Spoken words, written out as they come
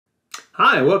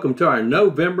Hi, welcome to our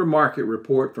November market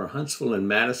report for Huntsville and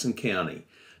Madison County.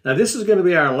 Now, this is going to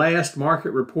be our last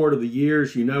market report of the year.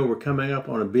 As you know, we're coming up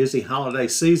on a busy holiday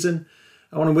season.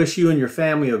 I want to wish you and your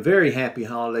family a very happy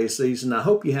holiday season. I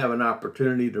hope you have an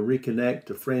opportunity to reconnect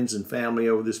to friends and family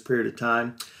over this period of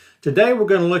time. Today, we're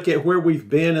going to look at where we've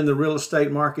been in the real estate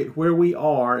market, where we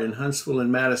are in Huntsville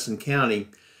and Madison County,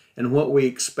 and what we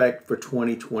expect for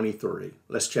 2023.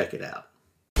 Let's check it out.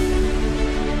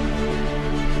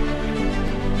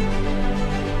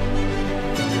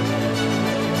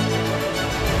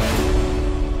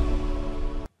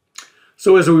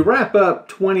 So as we wrap up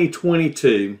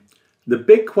 2022, the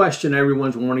big question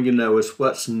everyone's wanting to know is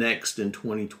what's next in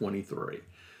 2023.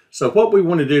 So what we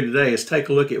want to do today is take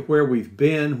a look at where we've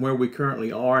been, where we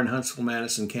currently are in Huntsville,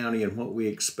 Madison County, and what we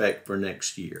expect for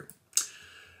next year.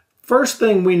 First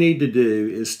thing we need to do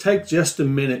is take just a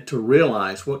minute to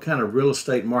realize what kind of real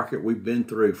estate market we've been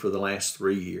through for the last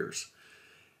 3 years.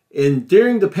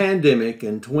 During the pandemic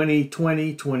in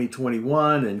 2020,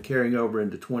 2021, and carrying over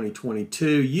into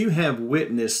 2022, you have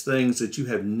witnessed things that you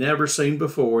have never seen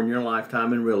before in your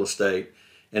lifetime in real estate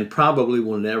and probably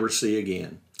will never see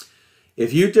again.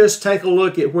 If you just take a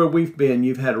look at where we've been,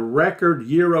 you've had record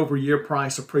year-over-year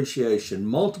price appreciation,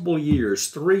 multiple years,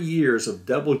 3 years of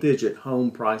double-digit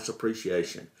home price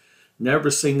appreciation.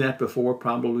 Never seen that before,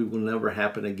 probably will never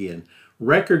happen again.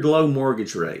 Record low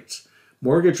mortgage rates.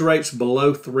 Mortgage rates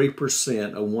below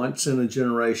 3%, a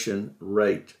once-in-a-generation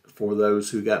rate for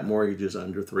those who got mortgages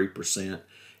under 3%,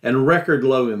 and record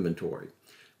low inventory.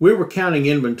 We were counting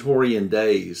inventory in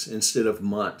days instead of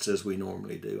months as we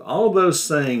normally do. All of those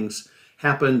things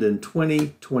happened in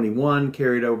 2021,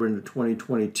 carried over into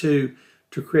 2022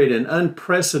 to create an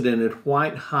unprecedented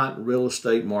white-hot real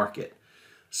estate market.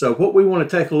 So what we want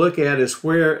to take a look at is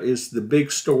where is the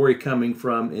big story coming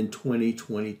from in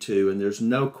 2022. And there's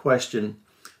no question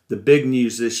the big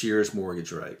news this year is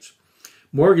mortgage rates.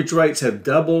 Mortgage rates have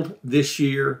doubled this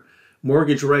year.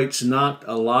 Mortgage rates knocked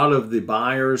a lot of the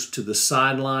buyers to the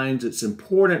sidelines. It's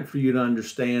important for you to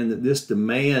understand that this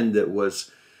demand that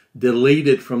was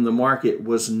deleted from the market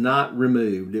was not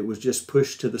removed. It was just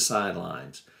pushed to the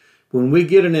sidelines. When we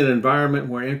get in an environment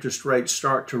where interest rates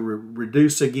start to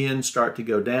reduce again, start to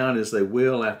go down as they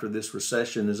will after this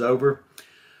recession is over,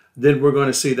 then we're going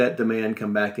to see that demand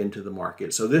come back into the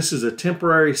market. So this is a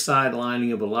temporary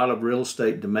sidelining of a lot of real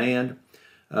estate demand.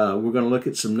 We're going to look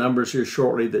at some numbers here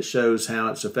shortly that shows how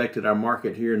it's affected our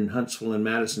market here in Huntsville and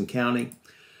Madison County.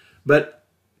 But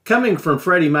coming from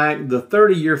Freddie Mac, the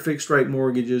 30-year fixed rate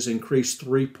mortgages increased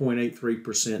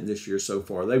 3.83% this year so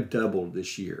far. They've doubled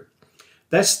this year.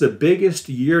 That's the biggest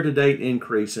year-to-date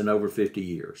increase in over 50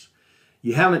 years.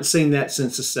 You haven't seen that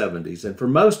since the 70s. And for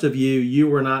most of you, you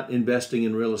were not investing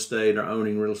in real estate or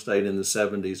owning real estate in the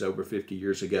 70s over 50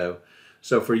 years ago.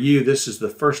 So for you, this is the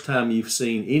first time you've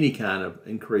seen any kind of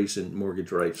increase in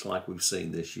mortgage rates like we've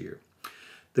seen this year.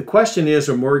 The question is,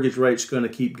 are mortgage rates going to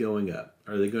keep going up?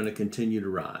 Are they going to continue to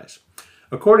rise?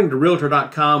 According to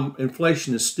Realtor.com,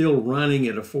 inflation is still running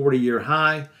at a 40-year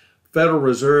high. Federal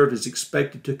Reserve is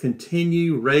expected to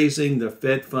continue raising the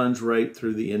Fed funds rate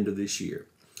through the end of this year.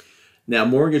 Now,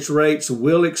 mortgage rates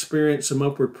will experience some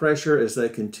upward pressure as they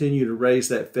continue to raise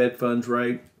that Fed funds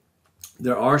rate.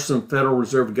 There are some Federal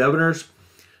Reserve governors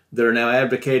that are now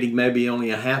advocating maybe only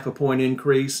a half a point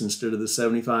increase instead of the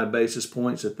 75 basis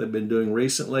points that they've been doing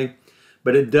recently.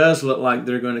 But it does look like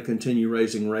they're going to continue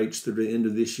raising rates through the end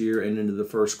of this year and into the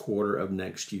first quarter of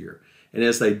next year. And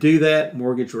as they do that,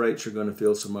 mortgage rates are going to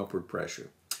feel some upward pressure.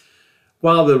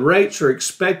 While the rates are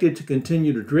expected to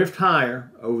continue to drift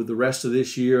higher over the rest of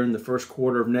this year and the first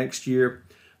quarter of next year,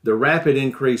 the rapid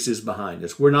increase is behind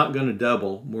us. We're not going to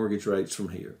double mortgage rates from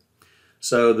here.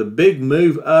 So the big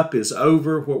move up is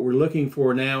over. What we're looking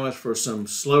for now is for some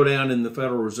slowdown in the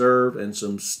Federal Reserve and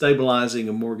some stabilizing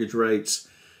of mortgage rates.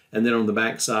 And then on the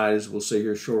backside, as we'll see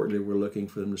here shortly, we're looking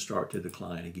for them to start to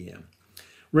decline again.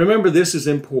 Remember, this is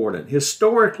important.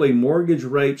 Historically, mortgage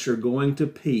rates are going to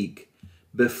peak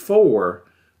before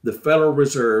the Federal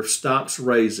Reserve stops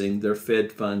raising their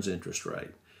Fed funds interest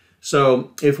rate.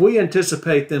 So if we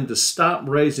anticipate them to stop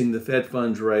raising the Fed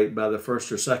funds rate by the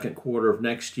first or second quarter of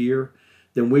next year,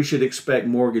 then we should expect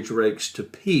mortgage rates to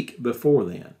peak before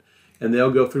then. And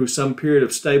they'll go through some period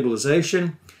of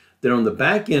stabilization. Then on the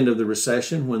back end of the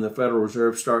recession, when the Federal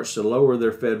Reserve starts to lower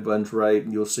their Fed funds rate,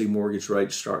 you'll see mortgage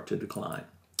rates start to decline.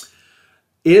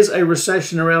 Is a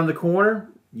recession around the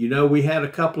corner? You know, we had a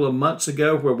couple of months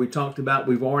ago where we talked about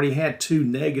we've already had 2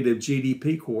 negative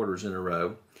GDP quarters in a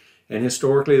row. And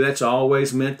historically, that's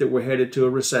always meant that we're headed to a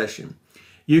recession.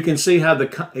 You can see how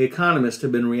the economists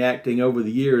have been reacting over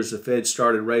the years. The Fed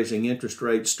started raising interest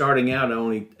rates, starting out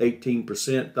only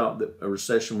 18%, thought that a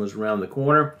recession was around the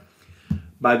corner.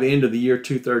 By the end of the year,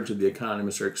 2/3 of the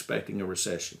economists are expecting a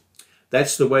recession.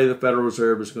 That's the way the Federal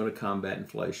Reserve is going to combat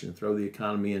inflation. Throw the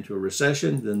economy into a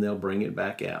recession, then they'll bring it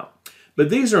back out. But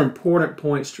these are important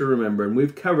points to remember, and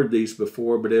we've covered these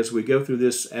before, but as we go through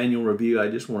this annual review, I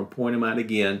just want to point them out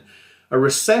again. A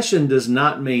recession does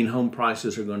not mean home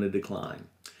prices are going to decline.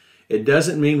 It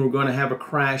doesn't mean we're going to have a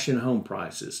crash in home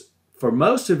prices. For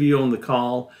most of you on the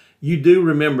call, you do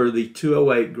remember the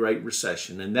 2008 Great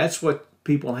Recession, and that's what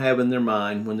people have in their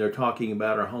mind when they're talking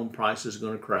about our home prices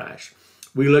going to crash.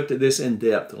 We looked at this in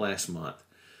depth last month.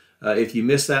 If you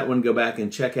missed that one, go back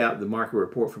and check out the market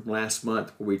report from last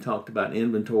month where we talked about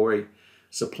inventory,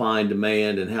 supply and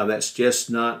demand, and how that's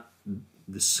just not,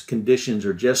 the conditions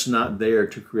are just not there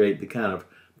to create the kind of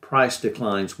price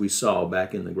declines we saw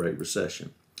back in the Great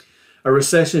Recession. A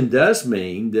recession does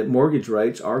mean that mortgage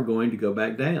rates are going to go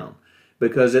back down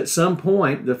because at some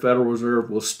point the Federal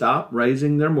Reserve will stop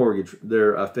raising their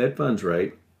Fed funds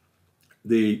rate.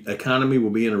 The economy will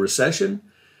be in a recession.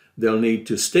 They'll need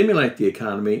to stimulate the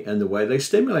economy, and the way they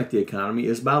stimulate the economy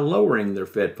is by lowering their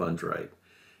Fed funds rate.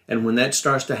 And when that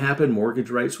starts to happen,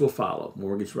 mortgage rates will follow.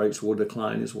 Mortgage rates will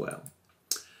decline as well.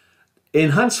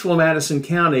 In Huntsville, Madison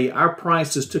County, our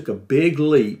prices took a big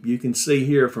leap. You can see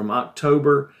here from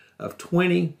October of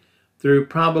 20 through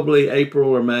probably April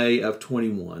or May of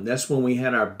 21. That's when we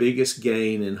had our biggest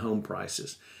gain in home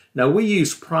prices. Now we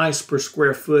use price per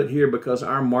square foot here because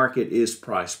our market is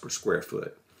price per square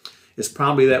foot. It's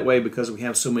probably that way because we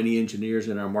have so many engineers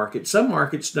in our market. Some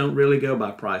markets don't really go by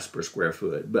price per square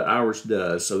foot, but ours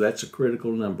does, so that's a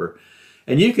critical number.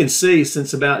 And you can see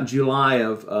since about July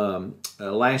of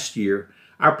last year,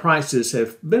 our prices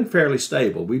have been fairly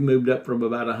stable. We moved up from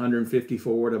about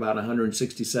 $154 to about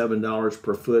 $167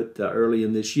 per foot early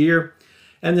in this year,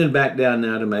 and then back down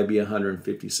now to maybe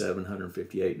 $157,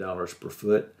 $158 per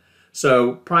foot.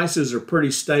 So prices are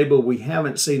pretty stable. We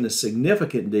haven't seen a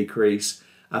significant decrease.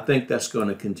 I think that's going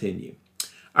to continue.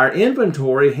 Our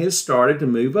inventory has started to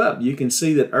move up. You can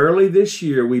see that early this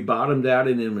year we bottomed out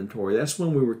in inventory. That's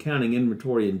when we were counting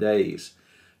inventory in days.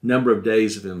 Number of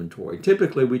days of inventory.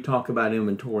 Typically, we talk about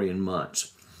inventory in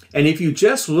months. And if you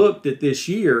just looked at this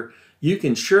year, you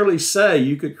can surely say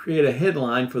you could create a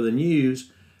headline for the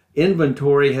news,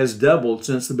 inventory has doubled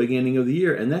since the beginning of the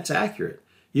year, and that's accurate.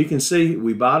 You can see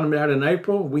we bottomed out in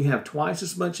April. We have twice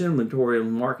as much inventory on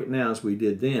the market now as we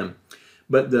did then.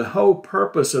 But the whole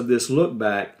purpose of this look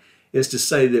back is to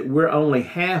say that we're only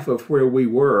half of where we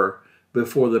were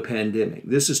before the pandemic.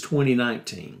 This is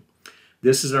 2019.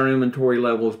 This is our inventory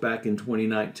levels back in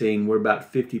 2019. We're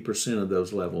about 50% of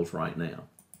those levels right now.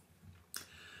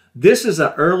 This is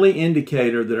an early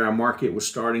indicator that our market was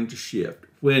starting to shift.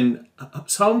 When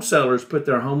home sellers put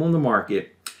their home on the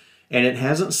market and it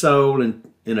hasn't sold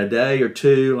in a day or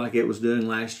two like it was doing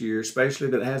last year, especially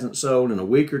if it hasn't sold in a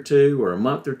week or two or a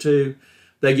month or two,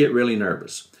 they get really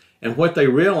nervous. And what they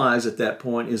realize at that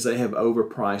point is they have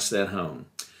overpriced that home.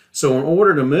 So in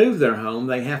order to move their home,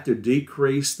 they have to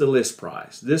decrease the list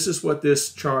price. This is what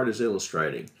this chart is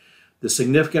illustrating. The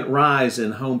significant rise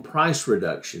in home price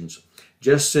reductions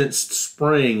just since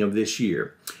spring of this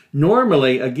year.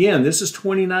 Normally, again, this is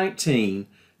 2019.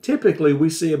 Typically, we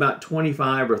see about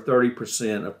 25 or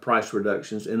 30% of price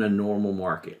reductions in a normal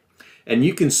market. And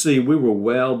you can see we were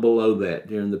well below that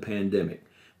during the pandemic.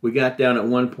 We got down at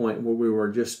one point where we were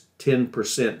just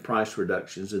 10% price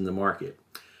reductions in the market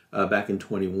back in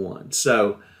 21.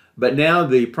 So, but now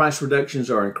the price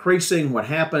reductions are increasing. What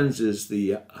happens is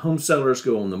the home sellers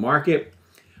go on the market.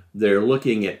 They're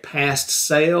looking at past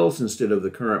sales instead of the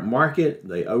current market.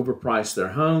 They overprice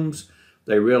their homes.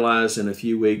 They realize in a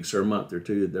few weeks or a month or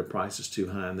two that their price is too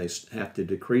high and they have to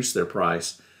decrease their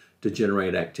price to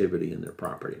generate activity in their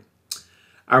property.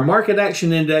 Our market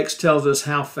action index tells us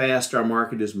how fast our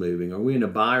market is moving. Are we in a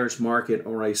buyer's market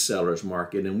or a seller's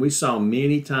market? And we saw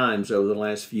many times over the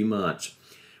last few months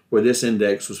where this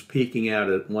index was peaking out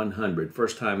at 100.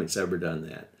 First time it's ever done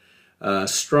that.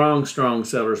 Strong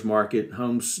seller's market.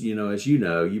 Homes, as you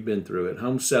know, you've been through it.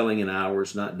 Homes selling in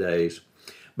hours, not days.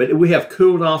 But we have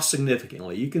cooled off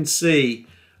significantly. You can see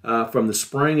from the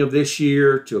spring of this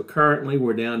year to currently,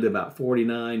 we're down to about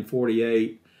 49,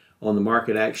 48 on the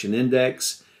market action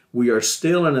index. We are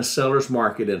still in a seller's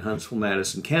market in Huntsville,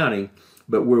 Madison County,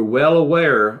 but we're well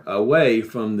away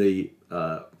from the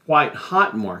white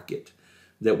hot market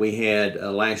that we had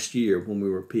last year when we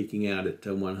were peaking out at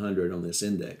 100 on this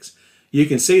index. You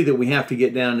can see that we have to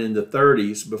get down in the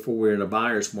 30s before we're in a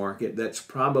buyer's market. That's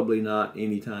probably not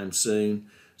anytime soon.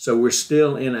 So we're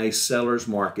still in a seller's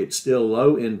market, still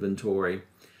low inventory,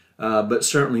 but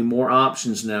certainly more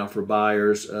options now for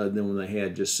buyers than when they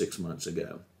had just 6 months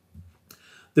ago.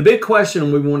 The big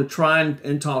question we want to try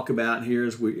and talk about here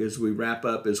as we wrap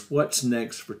up is what's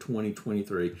next for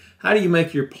 2023. How do you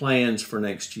make your plans for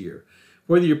next year?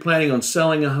 Whether you're planning on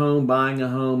selling a home, buying a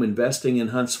home, investing in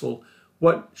Huntsville,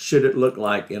 what should it look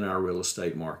like in our real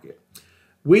estate market?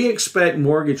 We expect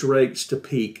mortgage rates to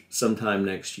peak sometime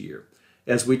next year.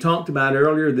 As we talked about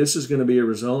earlier, this is going to be a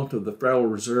result of the Federal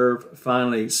Reserve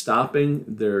finally stopping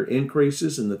their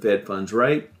increases in the Fed funds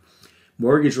rate.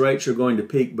 Mortgage rates are going to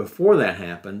peak before that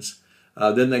happens.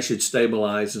 Then they should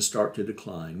stabilize and start to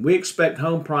decline. We expect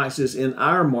home prices in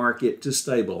our market to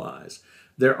stabilize.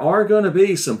 There are going to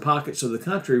be some pockets of the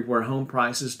country where home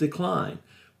prices decline.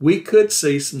 We could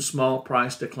see some small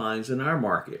price declines in our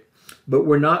market, but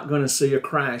we're not going to see a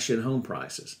crash in home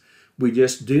prices. We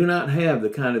just do not have the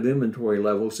kind of inventory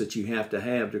levels that you have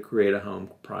to create a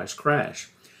home price crash.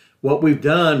 What we've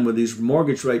done with these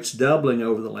mortgage rates doubling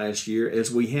over the last year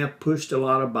is we have pushed a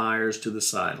lot of buyers to the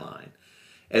sideline.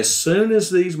 As soon as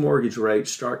these mortgage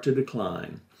rates start to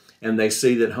decline and they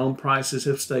see that home prices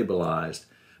have stabilized,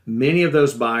 many of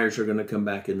those buyers are going to come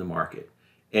back in the market.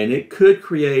 And it could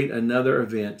create another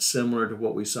event similar to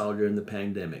what we saw during the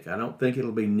pandemic. I don't think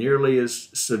it'll be nearly as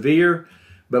severe,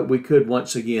 but we could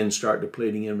once again start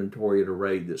depleting inventory at a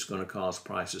rate that's going to cause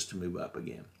prices to move up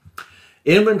again.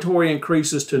 Inventory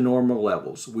increases to normal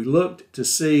levels. We looked to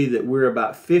see that we're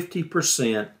about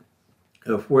 50%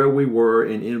 of where we were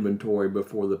in inventory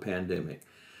before the pandemic.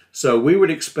 So we would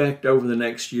expect over the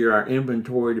next year our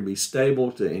inventory to be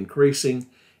stable to increasing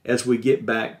as we get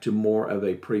back to more of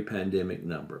a pre-pandemic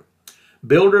number.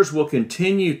 Builders will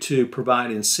continue to provide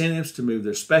incentives to move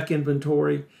their spec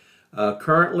inventory.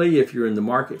 Currently, if you're in the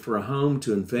market for a home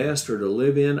to invest or to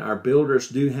live in, our builders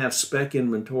do have spec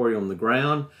inventory on the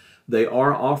ground. They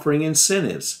are offering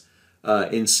incentives.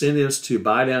 Incentives to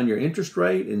buy down your interest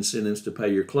rate, incentives to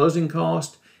pay your closing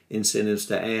cost, incentives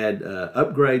to add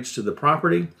upgrades to the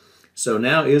property. So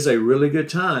now is a really good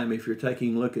time if you're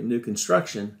taking a look at new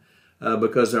construction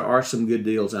because there are some good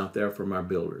deals out there from our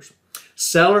builders.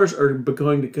 Sellers are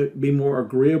going to be more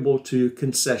agreeable to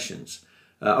concessions.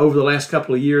 Over the last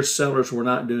couple of years, sellers were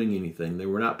not doing anything. They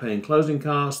were not paying closing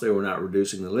costs. They were not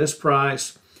reducing the list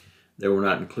price. They were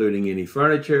not including any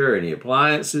furniture, any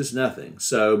appliances, nothing.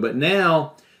 But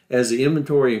now, as the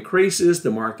inventory increases, the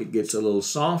market gets a little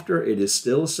softer. It is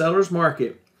still a seller's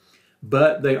market,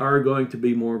 but they are going to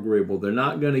be more agreeable. They're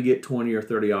not going to get 20 or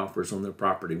 30 offers on their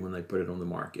property when they put it on the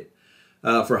market.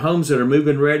 For homes that are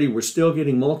move-in ready, we're still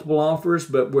getting multiple offers,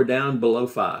 but we're down below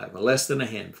 5, less than a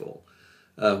handful.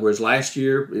 Whereas last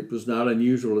year, it was not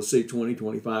unusual to see 20,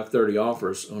 25, 30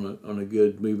 offers on a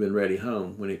good move-in ready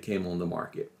home when it came on the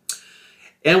market.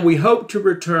 And we hope to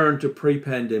return to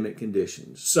pre-pandemic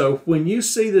conditions. So when you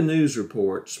see the news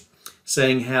reports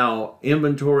saying how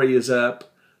inventory is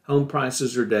up, home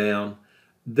prices are down,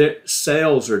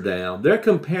 sales are down, they're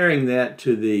comparing that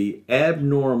to the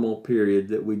abnormal period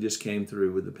that we just came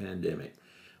through with the pandemic.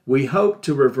 We hope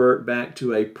to revert back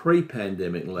to a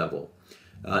pre-pandemic level.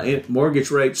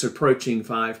 Mortgage rates approaching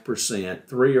 5%,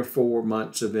 3 or 4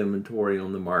 months of inventory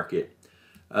on the market,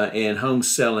 and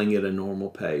homes selling at a normal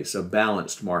pace. A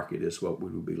balanced market is what we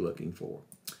would be looking for.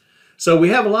 So we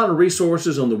have a lot of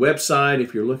resources on the website.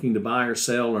 If you're looking to buy or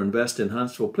sell or invest in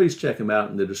Huntsville, please check them out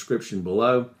in the description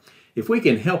below. If we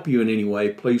can help you in any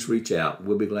way, please reach out.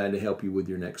 We'll be glad to help you with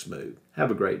your next move.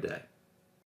 Have a great day.